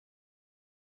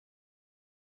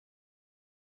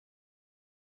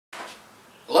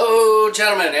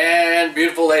gentlemen and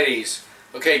beautiful ladies.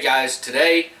 Okay guys,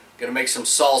 today I'm going to make some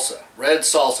salsa. Red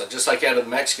salsa, just like out of the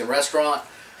Mexican restaurant.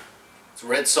 It's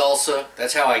red salsa.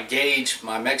 That's how I gauge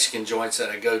my Mexican joints that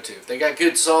I go to. If they got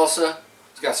good salsa,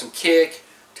 it's got some kick,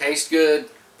 tastes good,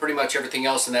 pretty much everything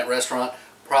else in that restaurant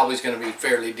probably is going to be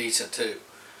fairly decent too.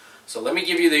 So let me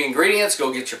give you the ingredients.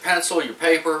 Go get your pencil, your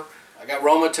paper. I got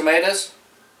Roma tomatoes,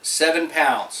 7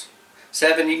 pounds.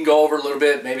 7, you can go over a little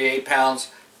bit, maybe 8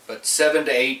 pounds, but 7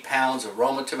 to 8 pounds of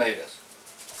Roma tomatoes.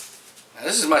 Now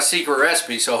this is my secret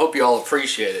recipe, so I hope you all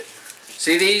appreciate it.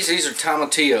 See these? These are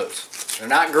tomatillos. They're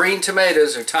not green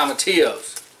tomatoes, they're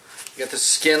tomatillos. You got the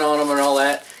skin on them and all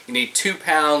that. You need 2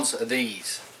 pounds of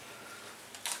these.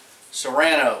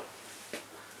 Serrano.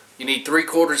 You need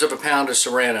 3/4 of a pound of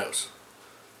serranos.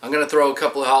 I'm going to throw a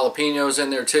couple of jalapenos in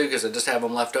there too because I just have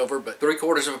them left over, but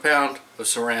 3/4 of a pound of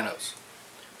serranos.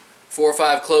 4 or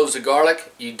 5 cloves of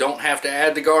garlic. You don't have to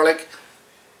add the garlic,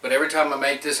 but every time I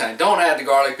make this and I don't add the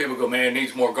garlic, people go, man, it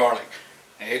needs more garlic.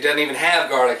 And it doesn't even have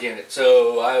garlic in it,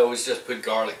 so I always just put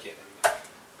garlic in it.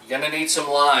 You're going to need some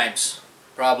limes,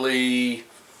 probably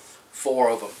 4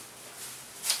 of them.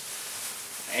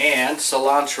 And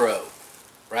cilantro,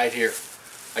 right here.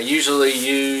 I usually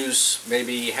use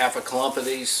maybe half a clump of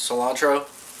these cilantro.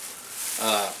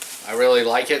 I really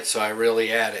like it, so I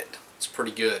really add it. It's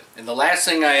pretty good. And the last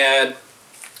thing I add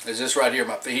is this right here,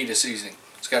 my fajita seasoning.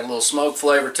 It's got a little smoke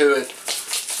flavor to it.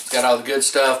 It's got all the good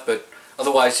stuff, but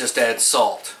otherwise just add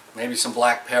salt. Maybe some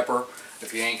black pepper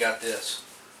if you ain't got this.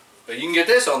 But you can get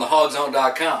this on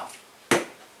thehogzone.com.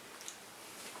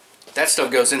 That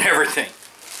stuff goes in everything.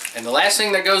 And the last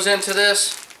thing that goes into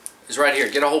this is right here.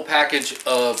 Get a whole package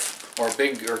of, or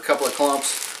a couple of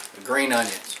clumps of green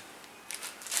onions.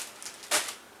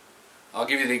 I'll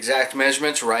give you the exact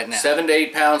measurements right now. 7 to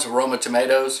 8 pounds of Roma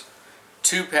tomatoes,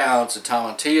 2 pounds of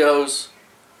tomatillos,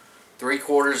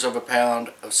 3/4 of a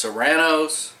pound of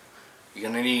serranos. You're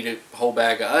going to need a whole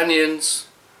bag of onions.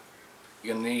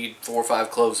 You're going to need 4 or 5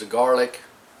 cloves of garlic.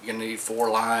 You're going to need 4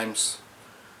 limes.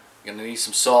 You're going to need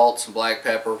some salt, some black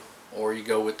pepper, or you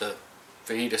go with the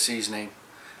fajita seasoning.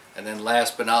 And then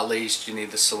last but not least, you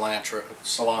need the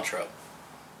cilantro.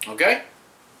 Okay?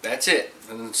 That's it.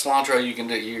 And then cilantro you can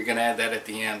do, you're going to add that at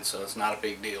the end, so it's not a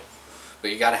big deal.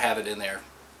 But you got to have it in there,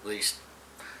 at least.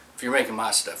 If you're making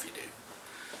my stuff, you do.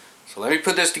 So let me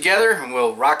put this together and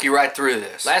we'll rock you right through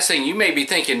this. Last thing, you may be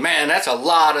thinking, man, that's a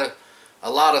lot of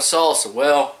salsa.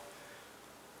 Well,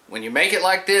 when you make it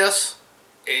like this,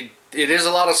 it is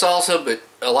a lot of salsa, but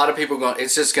a lot of people are going,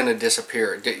 it's just going to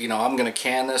disappear. You know, I'm going to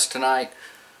can this tonight,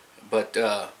 but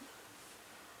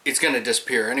it's going to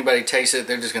disappear. Anybody tastes it,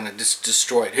 they're just going to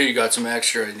destroy it. Here you got some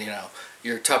extra, and you know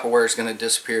your Tupperware is going to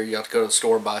disappear. You have to go to the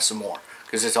store and buy some more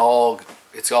because it's all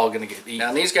going to get eaten.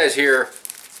 Now these guys here,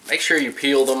 make sure you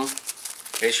peel them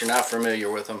in case you're not familiar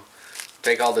with them.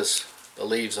 Take all the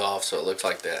leaves off so it looks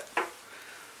like that.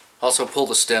 Also pull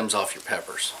the stems off your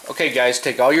peppers. Okay guys,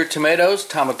 take all your tomatoes,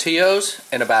 tomatillos,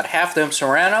 and about half them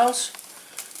serranos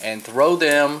and throw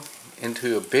them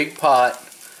into a big pot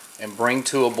and bring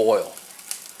to a boil.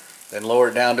 Then lower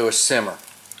it down to a simmer.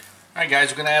 Alright guys,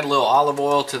 we're going to add a little olive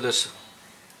oil to this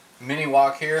mini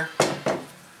wok here. I'm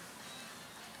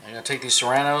going to take these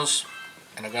serranos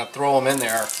and I'm going to throw them in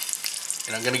there,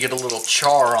 and I'm going to get a little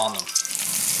char on them.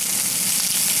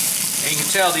 And you can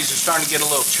tell these are starting to get a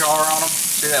little char on them.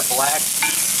 See that black?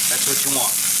 That's what you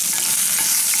want.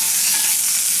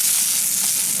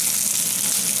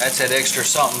 That's that extra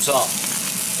something something.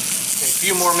 Okay, a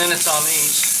few more minutes on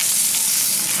these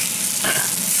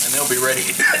and they'll be ready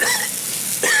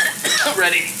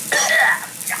ready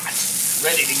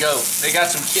to go. They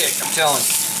got some kick, I'm telling you.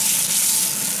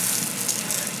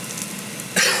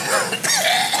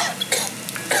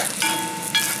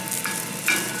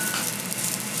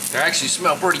 They actually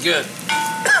smell pretty good.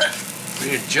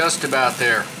 We're just about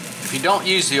there. If you don't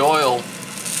use the oil,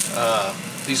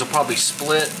 these will probably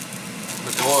split,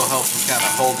 but the oil helps them kind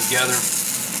of hold together.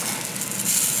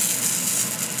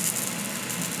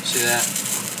 See that?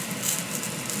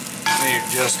 We're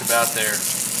just about there.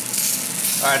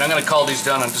 Alright, I'm going to call these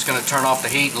done. I'm just going to turn off the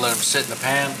heat and let them sit in the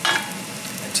pan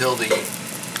until the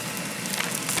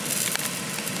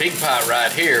big pot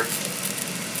right here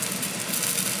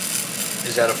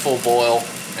is at a full boil,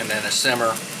 and then a simmer,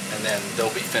 and then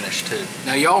they'll be finished too.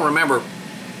 Now y'all remember,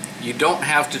 you don't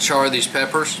have to char these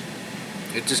peppers.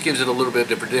 It just gives it a little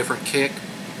bit of a different kick.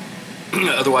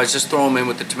 Otherwise, just throw them in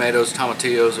with the tomatoes,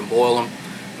 tomatillos, and boil them,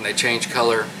 and they change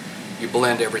color. You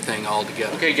blend everything all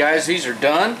together. Okay guys, these are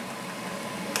done.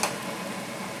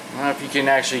 I don't know if you can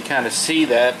actually kind of see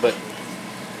that, but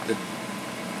the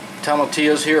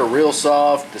tomatillos here are real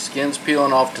soft. The skin's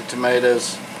peeling off the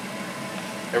tomatoes.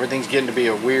 Everything's getting to be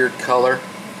a weird color.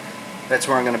 That's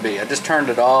where I'm going to be. I just turned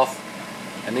it off,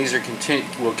 and these are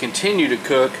will continue to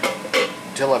cook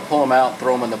until I pull them out and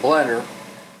throw them in the blender.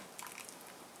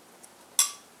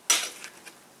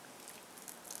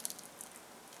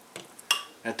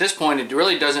 At this point, it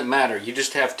really doesn't matter. You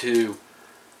just have to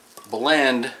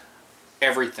blend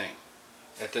everything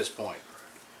at this point,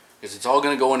 because it's all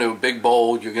going to go into a big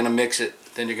bowl. You're going to mix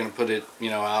it, then you're going to put it,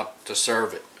 out to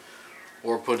serve it,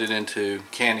 or put it into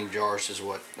canning jars is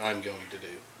what I'm going to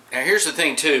do. Now here's the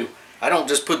thing too. I don't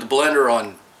just put the blender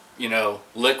on,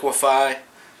 liquefy.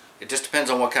 It just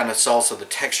depends on what kind of salsa, the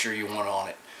texture you want on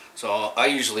it. So I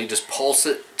usually just pulse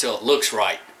it till it looks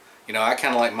right. I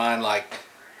kind of like mine like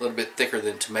a little bit thicker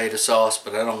than tomato sauce,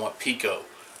 but I don't want pico.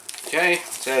 Okay,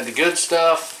 let's add the good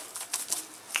stuff.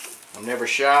 I'm never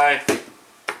shy.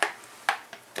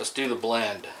 Let's do the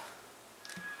blend.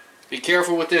 Be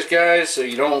careful with this, guys, so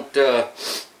you don't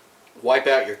wipe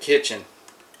out your kitchen.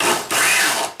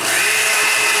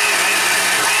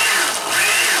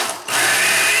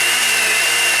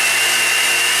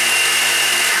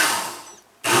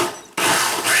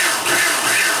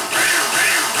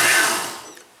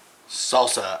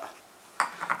 Salsa.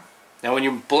 Now when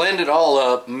you blend it all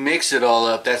up, mix it all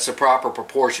up, that's the proper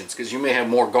proportions, because you may have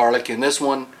more garlic in this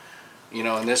one,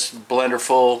 in this blender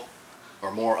full,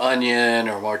 or more onion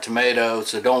or more tomato.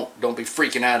 So don't be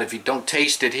freaking out if you don't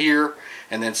taste it here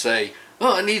and then say,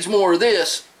 oh, it needs more of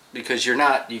this, because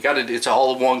it's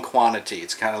all one quantity.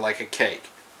 It's kind of like a cake.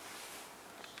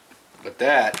 But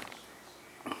that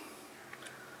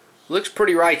looks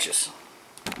pretty righteous,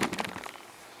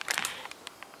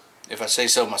 if I say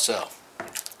so myself.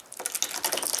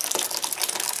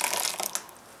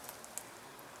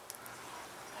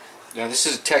 Now this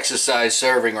is a Texas size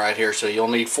serving right here, so you'll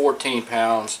need 14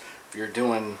 pounds if you're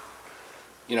doing,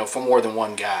 for more than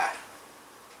one guy.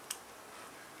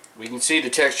 We can see the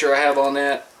texture I have on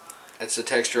that. That's the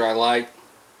texture I like.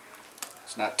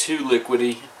 It's not too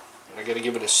liquidy. I got to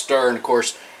give it a stir, and of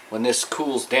course when this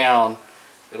cools down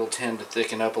it'll tend to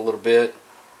thicken up a little bit.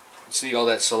 See all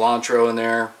that cilantro in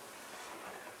there.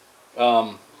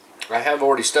 I have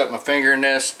already stuck my finger in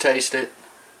this, taste it,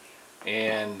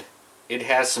 and it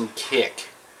has some kick.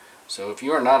 So if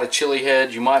you are not a chili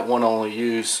head, you might want to only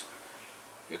use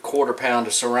a 1/4 pound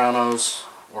of serranos,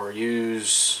 or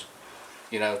use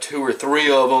 2 or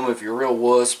 3 of them if you're a real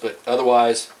wuss. But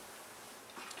otherwise,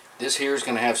 this here is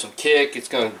going to have some kick.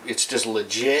 It's just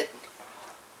legit.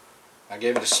 I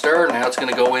gave it a stir. Now it's going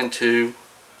to go into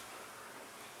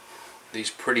these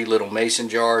pretty little mason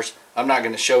jars. I'm not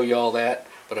going to show you all that,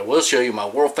 but I will show you my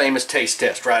world famous taste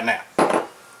test right now.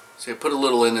 So I put a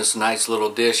little in this nice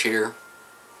little dish here.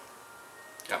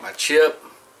 Got my chip.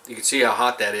 You can see how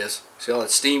hot that is. See all that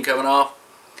steam coming off?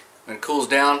 When it cools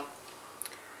down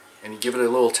and you give it a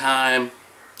little time,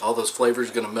 all those flavors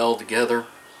are going to meld together.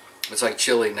 It's like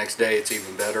chili. Next day it's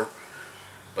even better.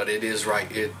 But it is right.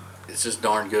 It's just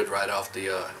darn good right off the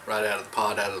right out of the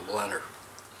pot, out of the blender.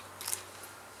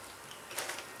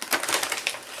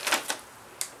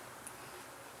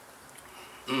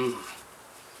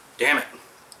 Damn it.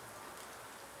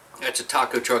 That's a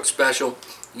taco truck special.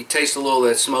 You taste a little of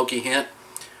that smoky hint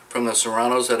from the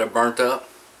serranos that I burnt up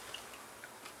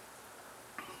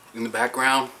in the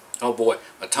background. Oh boy,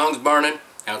 my tongue's burning.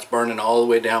 Now it's burning all the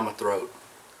way down my throat.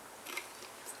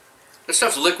 This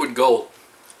stuff's liquid gold.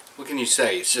 What can you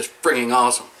say? It's just friggin'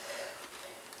 awesome.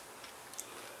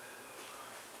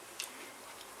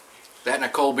 That and a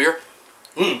cold beer.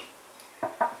 Now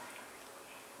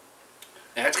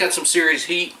it's got some serious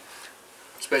heat,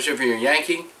 especially if you're a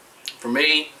Yankee. For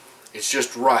me, it's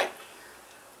just right.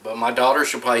 But my daughter,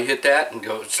 she'll probably hit that and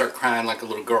start crying like a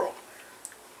little girl.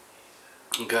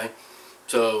 Okay,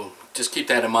 so just keep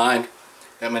that in mind.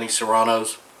 That many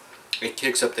serranos, it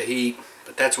kicks up the heat,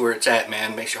 but that's where it's at,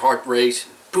 man. Makes your heart race.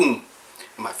 Boom,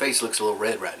 and my face looks a little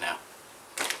red right now.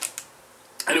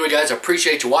 Anyway, guys, I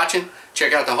appreciate you watching.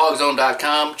 Check out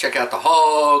thehogzone.com. Check out the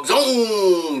Hog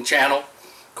Zone channel.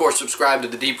 Of course, subscribe to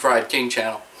the Deep Fried King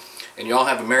channel. And y'all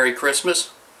have a Merry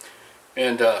Christmas.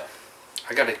 And I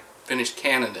got to finish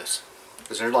canning this,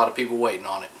 because there's a lot of people waiting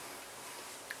on it.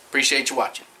 Appreciate you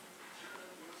watching.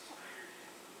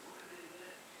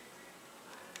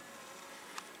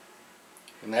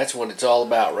 And that's what it's all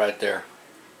about right there.